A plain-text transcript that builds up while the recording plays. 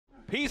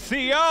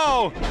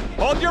PCO,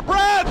 hold your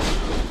breath.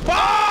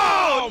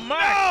 Oh, my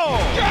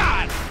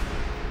God.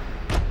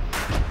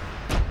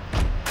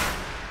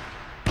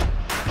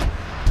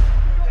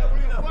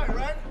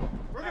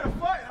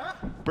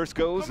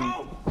 Briscoes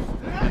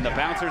and the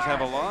Bouncers have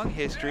a long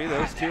history.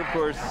 Those two, of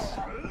course,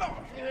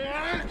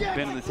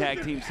 been in the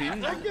tag team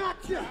scene a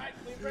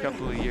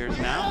couple of years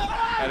now.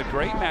 Had a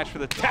great match for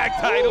the tag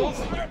titles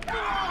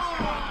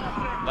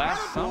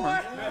last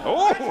summer.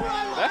 Oh,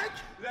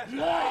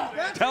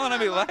 telling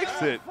him he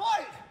likes it.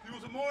 Oh,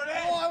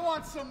 I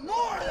want some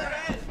more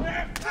of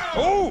that.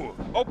 Oh,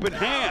 open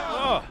hand.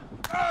 Oh.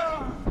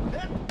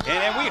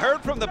 And we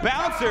heard from the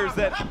Bouncers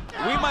that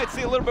we might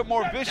see a little bit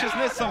more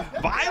viciousness, some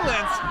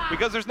violence,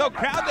 because there's no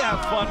crowd to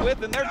have fun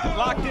with, and they're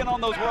locked in on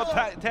those World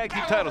Tag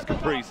Team titles,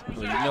 Caprice.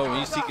 Well, you know, when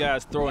you see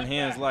guys throwing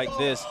hands like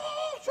this,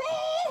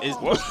 is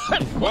well,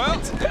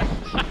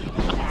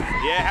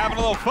 yeah, having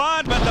a little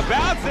fun, but the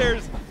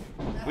Bouncers,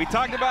 we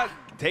talked about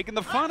taking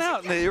the fun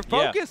out, and they're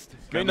focused. Yeah.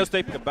 Make no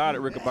statement about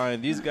it,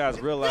 Riccoboni. These guys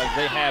realize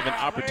they have an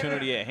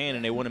opportunity at hand,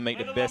 and they want to make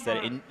the best at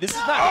it. And this is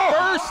not the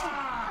first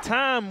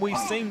time we've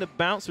seen the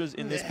Bouncers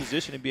in this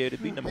position to be able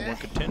to be #1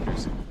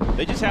 contenders.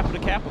 They just happen to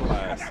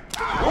capitalize.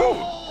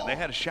 And they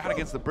had a shot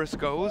against the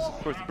Briscoes.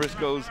 Of course, the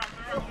Briscoes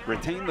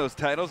retained those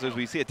titles as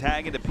we see a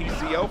tag into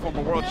PCO,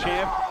 former world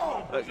champ.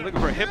 Looking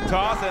for a hip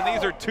toss, and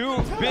these are two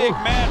big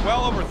men,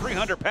 well over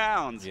 300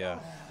 pounds. Yeah.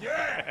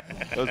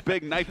 Those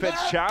big knife edge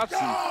chops.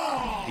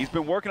 And he's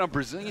been working on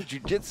Brazilian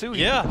Jiu-Jitsu.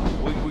 Yeah.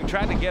 We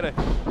tried to get a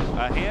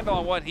handle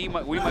on what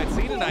we might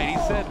see tonight. He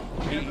said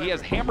he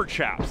has hammer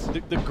chops.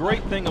 The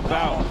great thing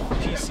about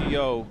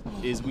PCO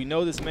is we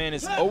know this man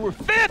is over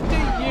 50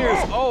 years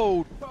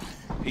old.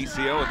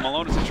 PCO with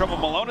Malonis in trouble.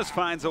 Malonis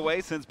finds a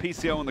way, sends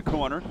PCO in the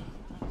corner.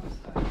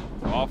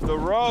 Off the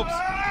ropes.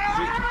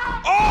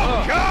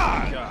 Oh,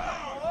 God!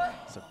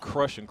 It's a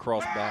crushing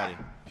crossbody.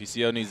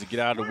 PCO needs to get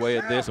out of the way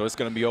of this, or it's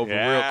going to be over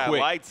real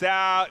quick. Lights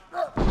out.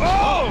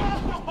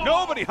 Oh!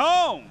 Nobody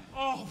home.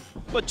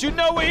 But you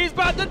know what he's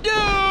about to do.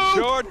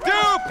 Sure do.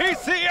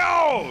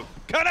 PCO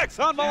connects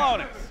on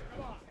Malonis.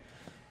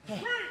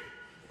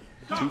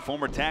 Two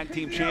former tag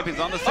team champions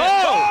on the set.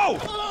 Oh!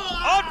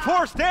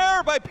 Unforced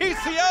error by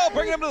PCO,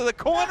 bringing him to the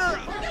corner.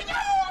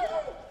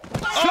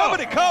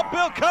 Somebody call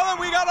Bill Cullen.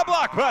 We got a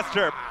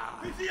blockbuster.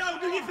 PCO,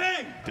 do your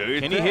thing.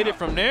 Can he hit it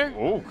from there?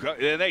 Oh,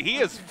 he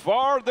is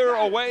farther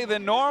away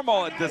than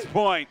normal at this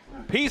point.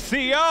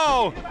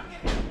 PCO,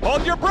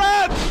 hold your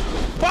breath.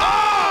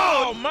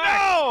 Oh,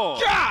 my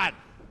God.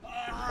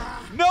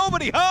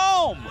 Nobody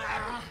home.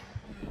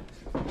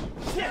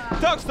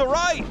 Ducks the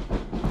right.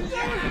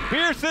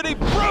 Beer City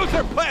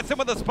Bruiser plants him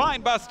with a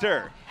spine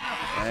buster.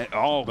 And,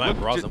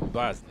 Rosa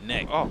by his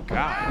neck. Oh,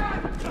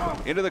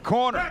 God. Into the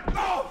corner.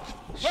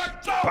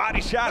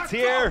 Body shots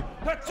here.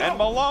 And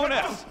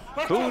Malonis,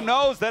 who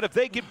knows that if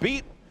they could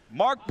beat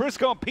Mark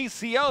Briscoe and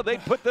PCO,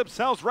 they'd put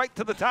themselves right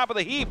to the top of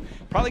the heap.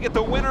 Probably get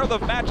the winner of the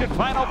match and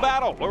final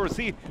battle. Where we'll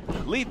see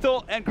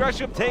Lethal and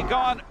Gresham take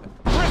on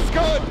Briscoe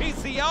and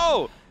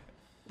PCO.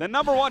 The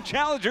 #1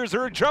 challengers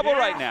are in trouble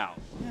right now.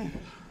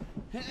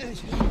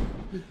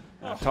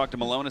 I've talked to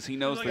Malonis. He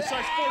knows the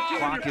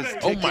clock is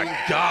ticking. Oh, my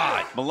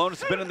God. Malonis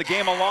has been in the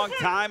game a long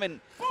time,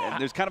 and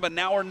there's kind of a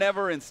now or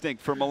never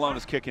instinct for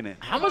Malonis kicking in.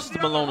 How much does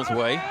Malonis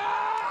weigh?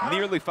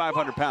 Nearly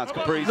 500 pounds,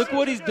 Caprice. Look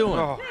what he's doing.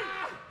 Oh.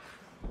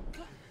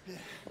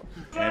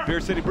 And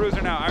Beer City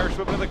Bruiser now, Irish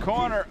whip in the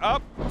corner,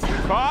 up,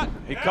 caught.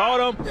 He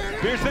caught him.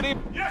 Beer City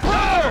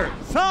Bruiser,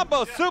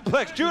 Sambo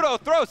suplex, judo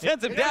throw,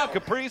 sends him down,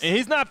 Caprice. And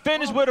he's not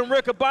finished with him,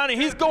 Riccoboni.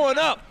 He's going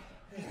up.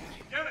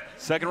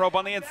 Second rope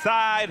on the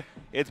inside.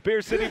 It's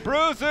Beer City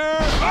Bruiser.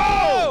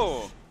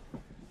 Oh!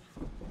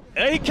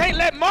 And he can't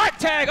let Mark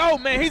tag. Oh,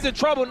 man, he's in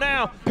trouble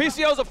now.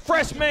 PCO's a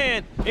fresh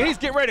man, and he's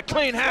getting ready to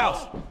clean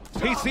house.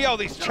 PCO,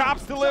 these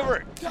chops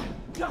delivered.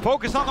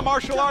 Focus on the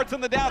martial arts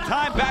in the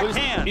downtime,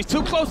 backhand. He's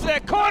too close to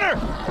that corner.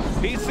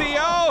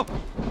 PCO.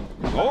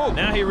 Oh,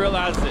 now he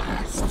realizes it.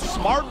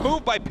 Smart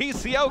move by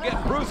PCO,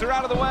 getting Bruiser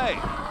out of the way.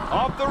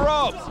 Off the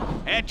ropes,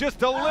 and just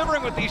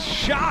delivering with these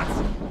shots.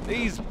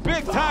 These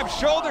big-time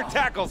shoulder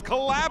tackles,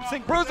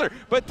 collapsing Bruiser.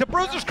 But to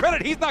Bruiser's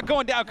credit, he's not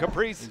going down,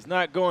 Caprice. He's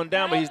not going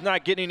down, but he's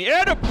not getting any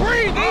air to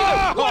breathe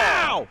either.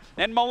 Wow!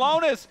 And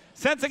Malonis,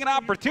 sensing an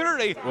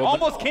opportunity,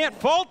 almost can't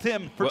fault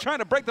him for trying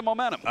to break the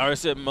momentum. I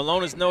said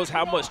Malonis knows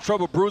how much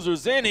trouble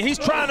Bruiser's in, and he's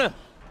trying to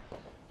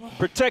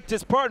protect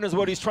his partner is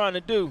what he's trying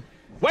to do.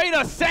 Wait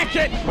a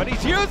second! But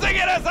he's using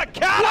it as a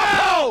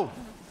catapult!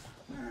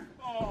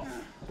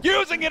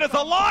 Using it as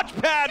a launch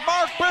pad.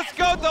 Mark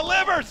Briscoe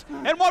delivers,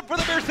 and one for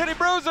the Beer City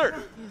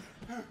Bruiser.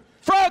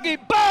 Froggy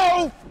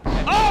Bow!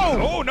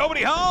 Oh,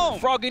 nobody home.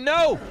 Froggy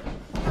no.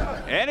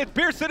 And it's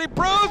Beer City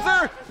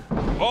Bruiser.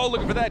 Oh,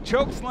 looking for that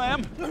choke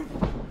slam.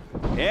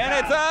 And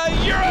it's a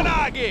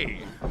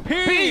Uranagi.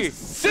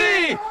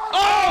 PCO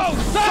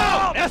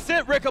salt. That's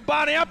it,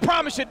 Riccoboni. I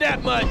promise you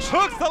that much.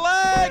 Hooks the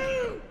leg.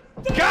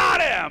 Got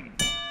him.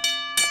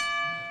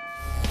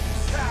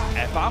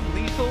 If I'm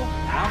Lethal,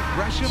 I'm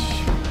Gresham.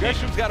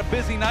 Gresham's got a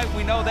busy night.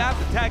 We know that.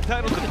 The tag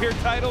titles, the peer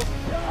titles.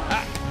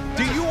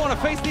 Do you want to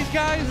face these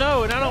guys?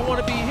 No, and I don't want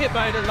to be hit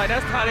by it. Like,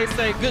 that's how they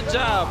say, good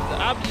job.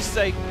 I would just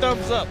say,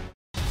 thumbs up.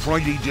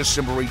 Friday,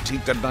 December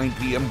 18th at 9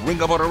 p.m.,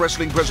 Ring of Honor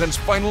Wrestling presents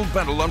Final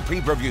Battle on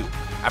pay-per-view.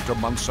 After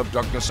months of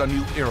darkness, a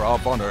new era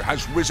of honor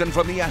has risen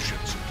from the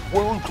ashes.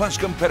 World-class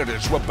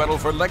competitors will battle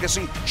for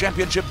legacy,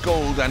 championship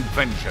gold, and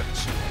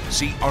vengeance.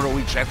 See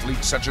ROH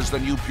athletes such as the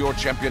new Pure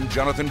Champion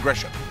Jonathan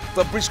Gresham,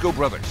 the Briscoe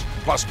Brothers,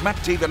 plus Matt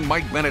Taven,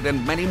 Mike Bennett,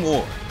 and many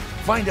more.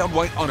 Find out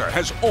why honor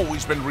has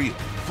always been real.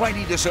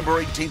 Friday,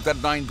 December 18th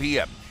at 9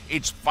 p.m.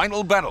 It's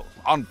Final Battle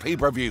on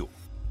pay-per-view.